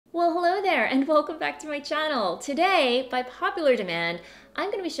Well, hello there and welcome back to my channel. Today, by popular demand, I'm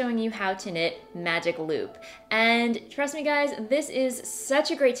going to be showing you how to knit magic loop. And trust me guys, this is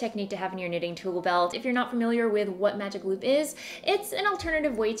such a great technique to have in your knitting tool belt. If you're not familiar with what magic loop is, it's an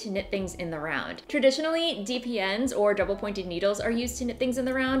alternative way to knit things in the round. Traditionally, DPNs or double pointed needles are used to knit things in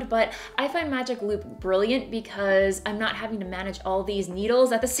the round, but I find magic loop brilliant because I'm not having to manage all these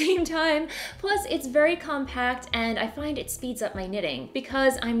needles at the same time. Plus, it's very compact and I find it speeds up my knitting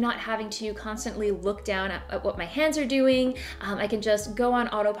because I'm not having to constantly look down at what my hands are doing. I can just go on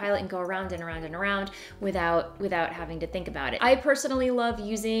autopilot and go around and around and around without having to think about it. I personally love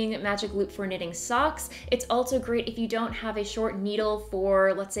using magic loop for knitting socks. It's also great if you don't have a short needle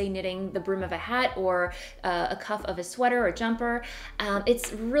for, let's say, knitting the brim of a hat or a cuff of a sweater or jumper.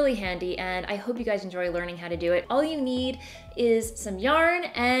 It's really handy and I hope you guys enjoy learning how to do it. All you need is some yarn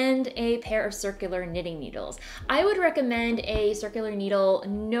and a pair of circular knitting needles. I would recommend a circular needle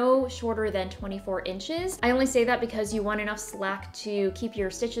no shorter than 24 inches. I only say that because you want enough slack to keep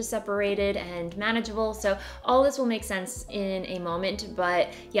your stitches separated and manageable, so all this will make sense in a moment,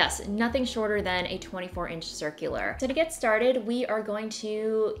 but yes, nothing shorter than a 24-inch circular. So to get started, we are going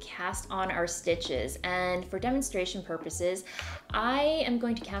to cast on our stitches, and for demonstration purposes, I am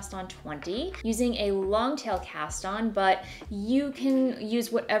going to cast on 20 using a long tail cast on, but you can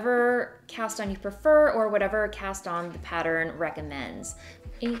use whatever cast on you prefer or whatever cast on the pattern recommends.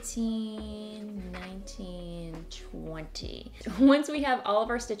 18, 19, 20. Once we have all of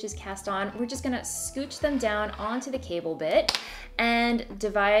our stitches cast on, we're just gonna scooch them down onto the cable bit and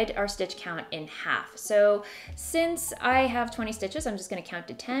divide our stitch count in half. So since I have 20 stitches, I'm just gonna count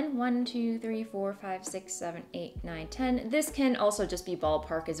to 10. 1, 2, 3, 4, 5, 6, 7, 8, 9, 10. This can also just be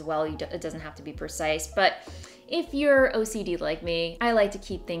ballpark as well. It doesn't have to be precise, but if you're OCD like me, I like to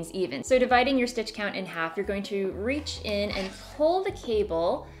keep things even. So dividing your stitch count in half, you're going to reach in and pull the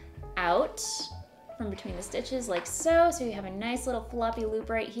cable out from between the stitches like so. So you have a nice little floppy loop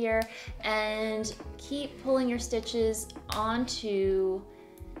right here, and keep pulling your stitches onto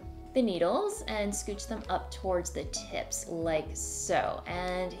the needles and scooch them up towards the tips like so.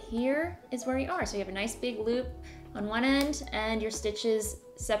 And here is where you are. So you have a nice big loop on one end and your stitches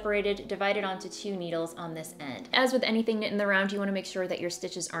separated, divided onto 2 needles on this end. As with anything knit in the round, you want to make sure that your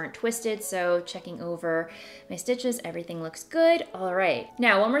stitches aren't twisted. So checking over my stitches, everything looks good. All right.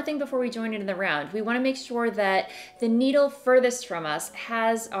 Now, one more thing before we join into the round. We want to make sure that the needle furthest from us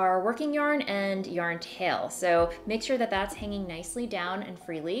has our working yarn and yarn tail. So make sure that that's hanging nicely down and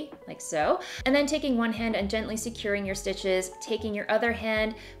freely, like so. And then taking one hand and gently securing your stitches, taking your other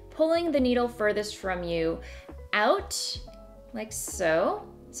hand, pulling the needle furthest from you out, like so.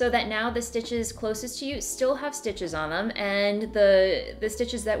 So that now the stitches closest to you still have stitches on them, and the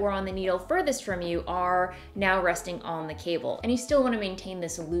stitches that were on the needle furthest from you are now resting on the cable. And you still want to maintain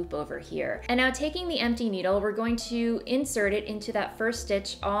this loop over here. And now taking the empty needle, we're going to insert it into that first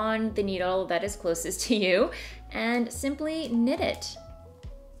stitch on the needle that is closest to you and simply knit it,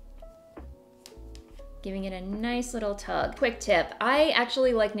 giving it a nice little tug. Quick tip, I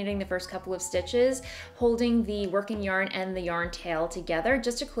actually like knitting the first couple of stitches, holding the working yarn and the yarn tail together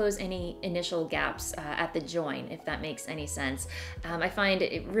just to close any initial gaps at the join, if that makes any sense. I find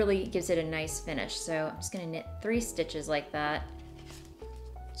it really gives it a nice finish. So I'm just gonna knit 3 stitches like that.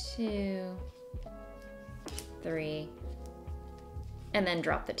 2, 3, and then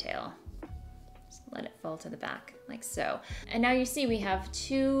drop the tail. Let it fall to the back like so. And now you see we have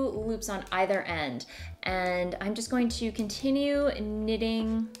 2 loops on either end, and I'm just going to continue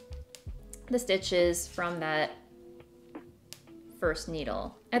knitting the stitches from that first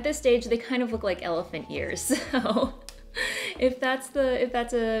needle. At this stage, they kind of look like elephant ears. So if that's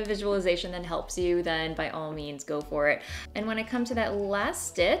a visualization that helps you, then by all means go for it. And when I come to that last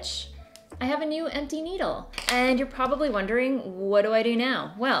stitch, I have a new empty needle. And you're probably wondering, what do I do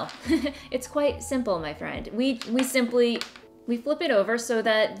now? Well, it's quite simple, my friend. We flip it over so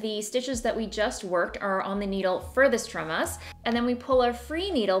that the stitches that we just worked are on the needle furthest from us, and then we pull our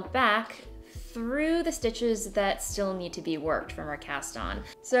free needle back through the stitches that still need to be worked from our cast on.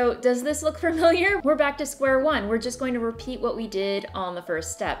 So does this look familiar? We're back to square one. We're just going to repeat what we did on the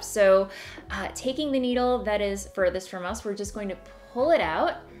first step. So taking the needle that is furthest from us, we're just going to pull it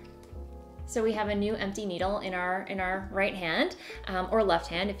out. So we have a new empty needle in our right hand, or left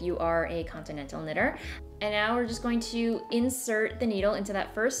hand if you are a continental knitter. And now we're just going to insert the needle into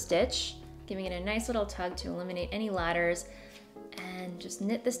that first stitch, giving it a nice little tug to eliminate any ladders, and just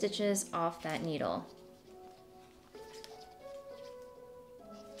knit the stitches off that needle.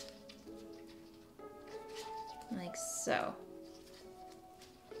 Like so.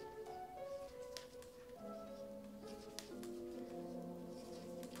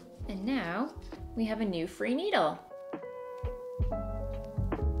 And now we have a new free needle.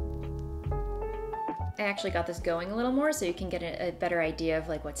 I actually got this going a little more so you can get a better idea of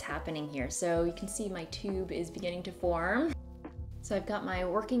like what's happening here. So you can see my tube is beginning to form. So I've got my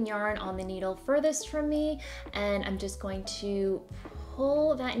working yarn on the needle furthest from me, and I'm just going to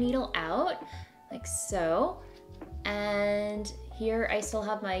pull that needle out like so. And here I still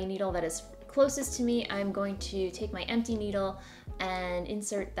have my needle that is closest to me. I'm going to take my empty needle and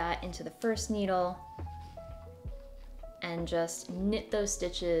insert that into the first needle and just knit those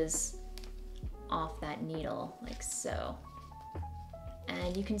stitches off that needle like so.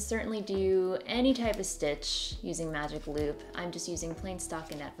 And you can certainly do any type of stitch using magic loop. I'm just using plain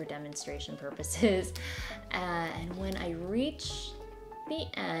stockinette for demonstration purposes. And when I reach the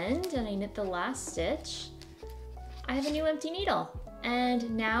end and I knit the last stitch, I have a new empty needle.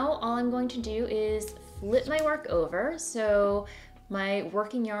 And now all I'm going to do is flip my work over. So my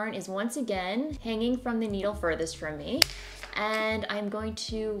working yarn is once again hanging from the needle furthest from me. And I'm going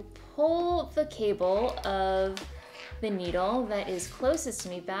to pull the cable of the needle that is closest to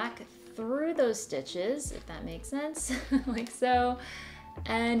me back through those stitches, if that makes sense, like so.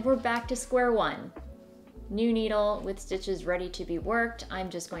 And we're back to square one. New needle with stitches ready to be worked. I'm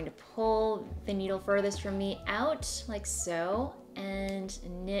just going to pull the needle furthest from me out like so and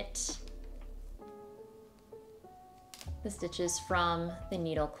knit the stitches from the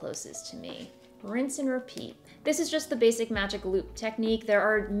needle closest to me. Rinse and repeat. This is just the basic magic loop technique. There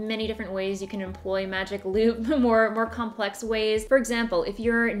are many different ways you can employ magic loop, more complex ways. For example, if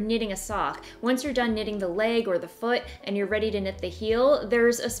you're knitting a sock, once you're done knitting the leg or the foot and you're ready to knit the heel,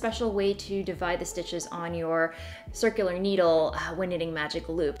 there's a special way to divide the stitches on your circular needle when knitting magic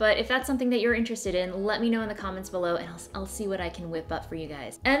loop. But if that's something that you're interested in, let me know in the comments below and I'll see what I can whip up for you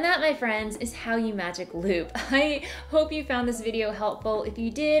guys. And that, my friends, is how you magic loop. I hope you found this video helpful. If you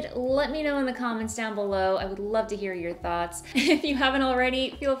did, let me know in the comments down below. I would love to hear your thoughts. If you haven't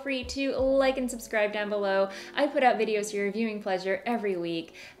already, feel free to like and subscribe down below. I put out videos for your viewing pleasure every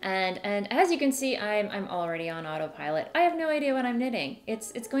week, and as you can see, I'm already on autopilot. I have no idea what I'm knitting.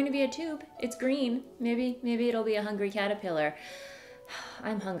 It's going to be a tube. It's green. Maybe it'll be a hungry caterpillar.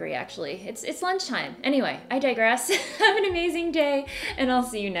 I'm hungry, actually. It's lunchtime. Anyway, I digress. Have an amazing day, and I'll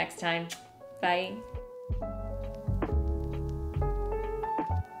see you next time. Bye.